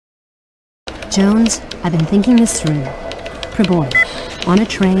Jones, I've been thinking this through. Priboi, on a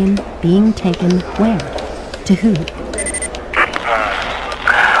train, being taken where? To who?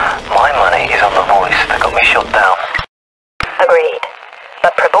 My money is on the voice that got me shot down. Agreed.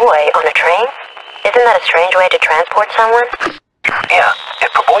 But Priboi on a train? Isn't that a strange way to transport someone? Yeah, if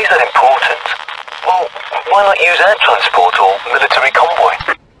Priboi's that important, well, why not use air transport or military convoy?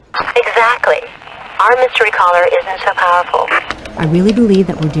 Exactly. Our mystery caller isn't so powerful. I really believe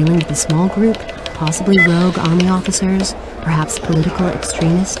that we're dealing with a small group, possibly rogue army officers, perhaps political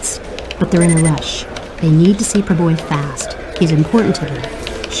extremists, but they're in a rush. They need to see Priboi fast. He's important to them.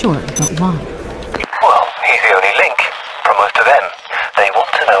 Sure, but why? Well, he's the only link. For most of them, they want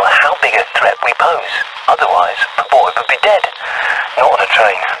to know how big a threat we pose. Otherwise, Priboi would be dead. Not on a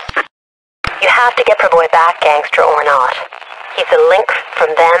train. You have to get Priboi back, gangster or not. He's the link from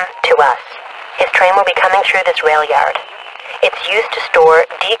them to us. His train will be coming through this rail yard. It's used to store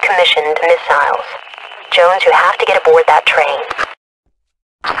decommissioned missiles. Jones, you have to get aboard that train.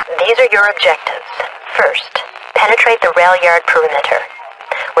 These are your objectives. First, penetrate the rail yard perimeter.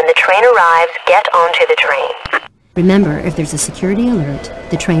 When the train arrives, get onto the train. Remember, if there's a security alert,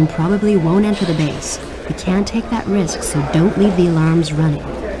 the train probably won't enter the base. We can't take that risk, so don't leave the alarms running.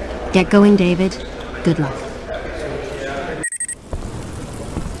 Get going, David. Good luck.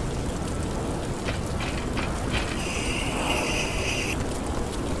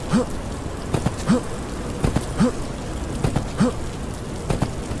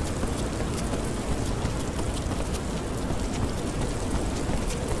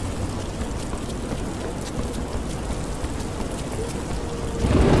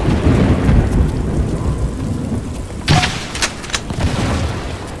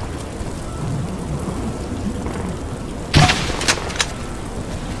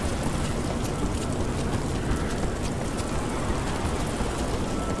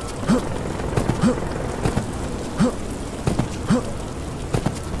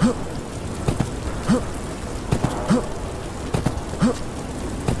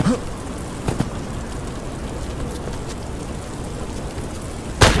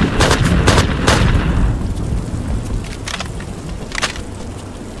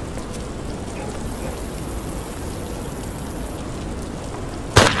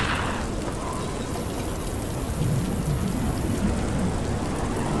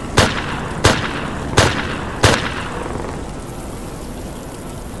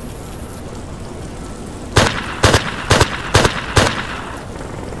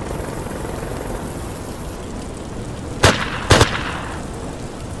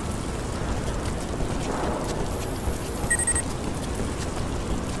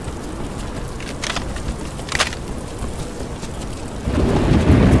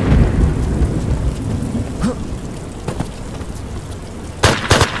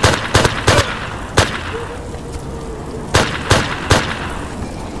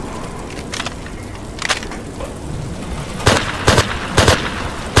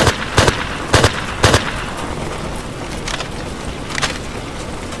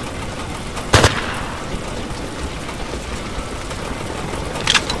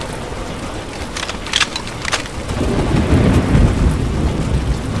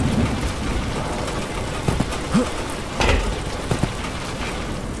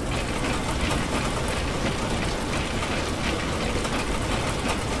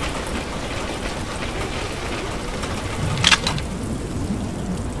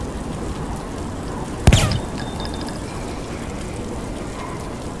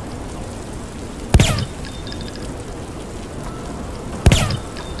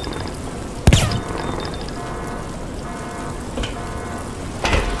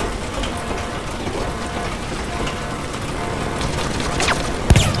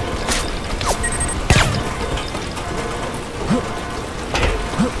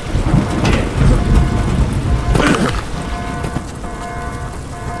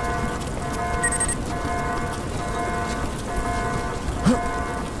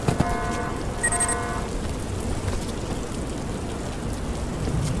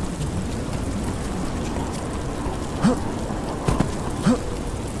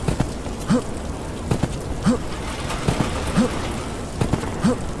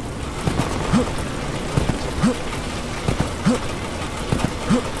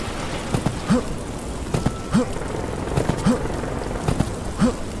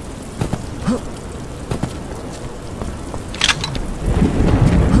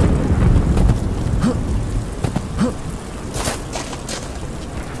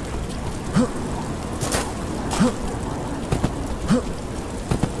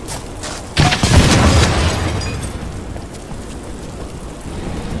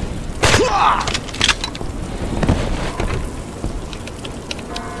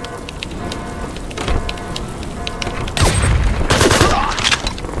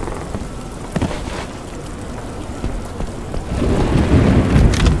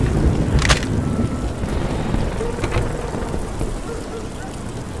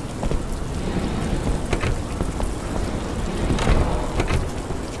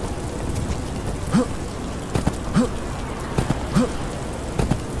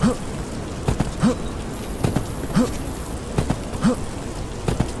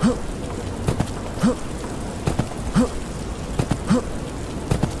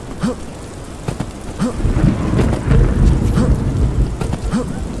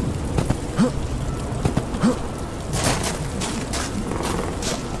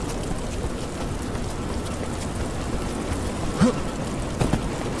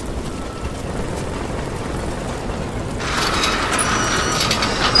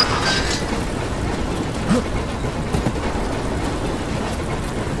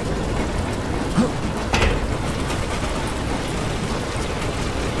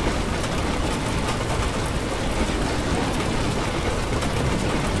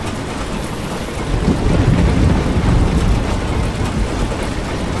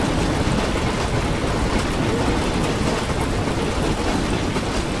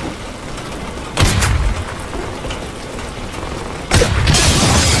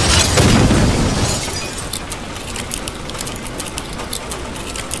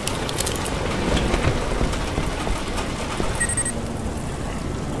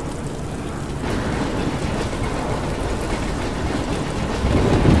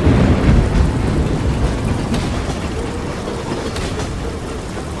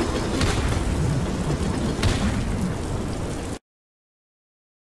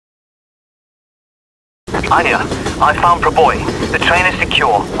 Anya, I found Priboi. The train is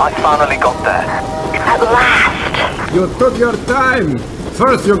secure. I finally got there. At last! You took your time.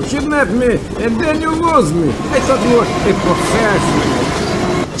 First you kidnap me, and then you lose me. I thought you were a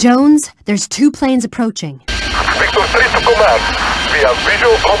professional. Jones, there's 2 planes approaching. Victor 3 to command. We have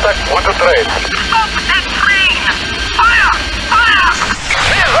visual contact with the train. Stop that train! Fire! Fire!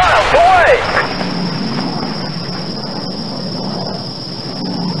 He's out! Away!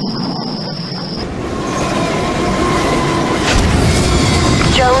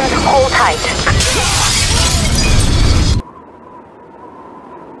 Jones, hold tight.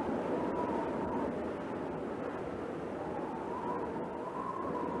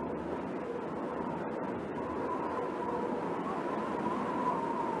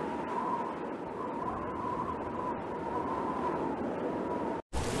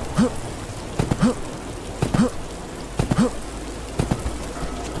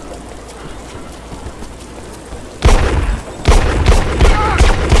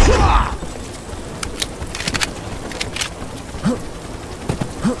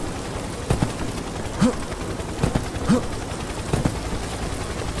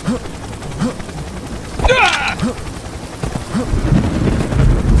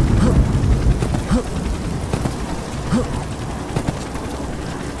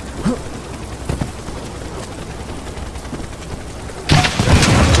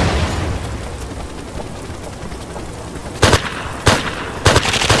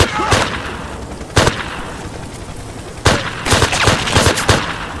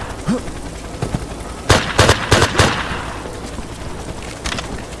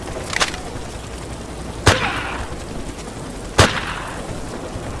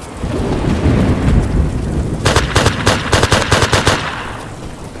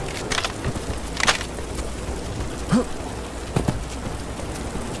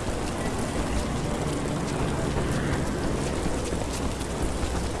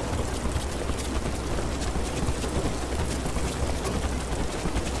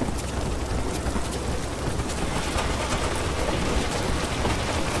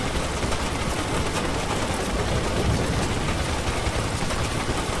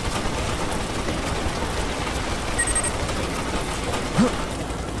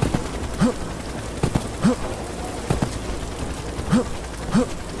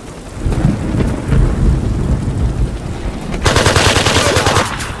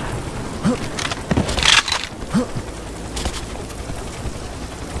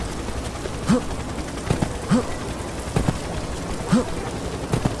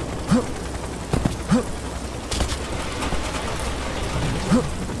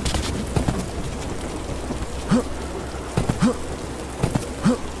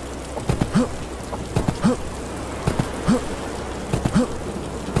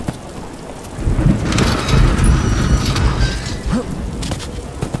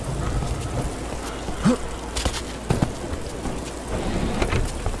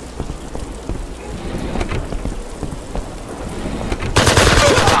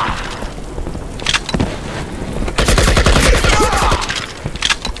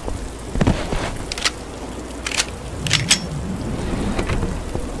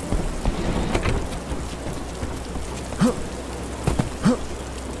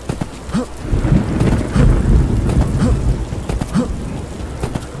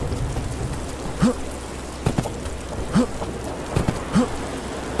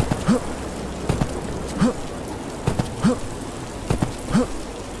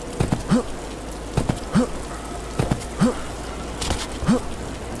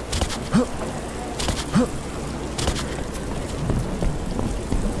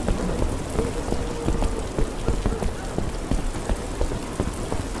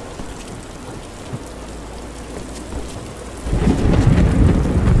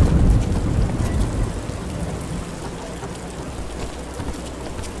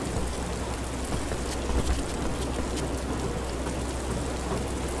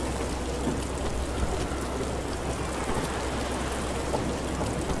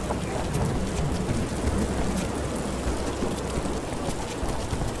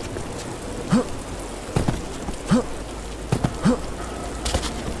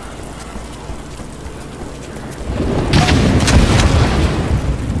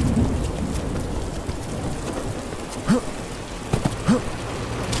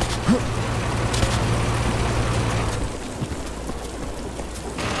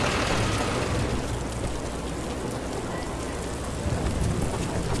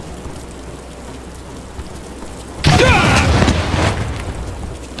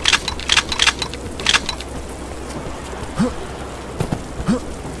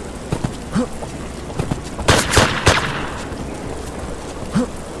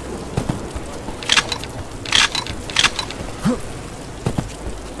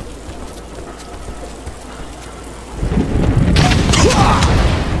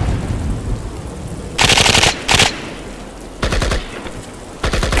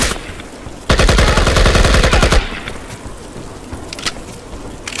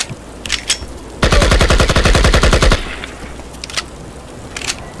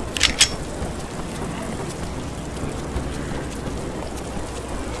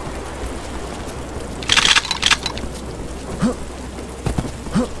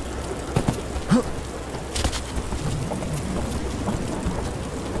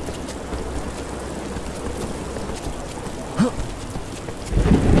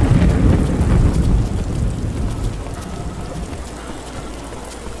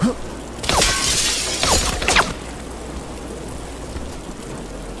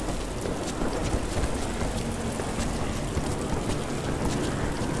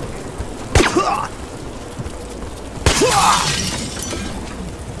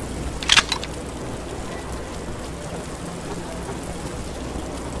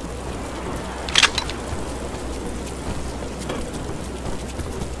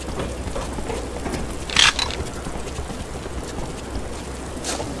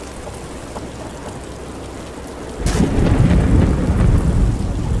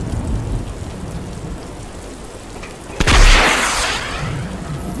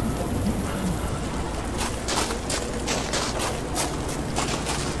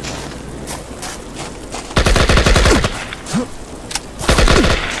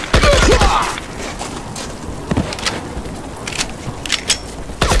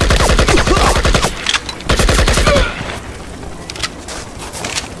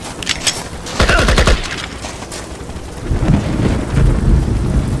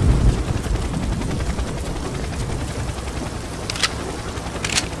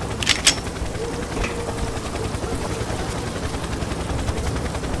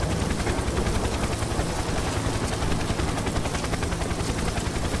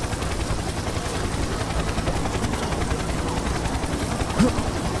 Huh?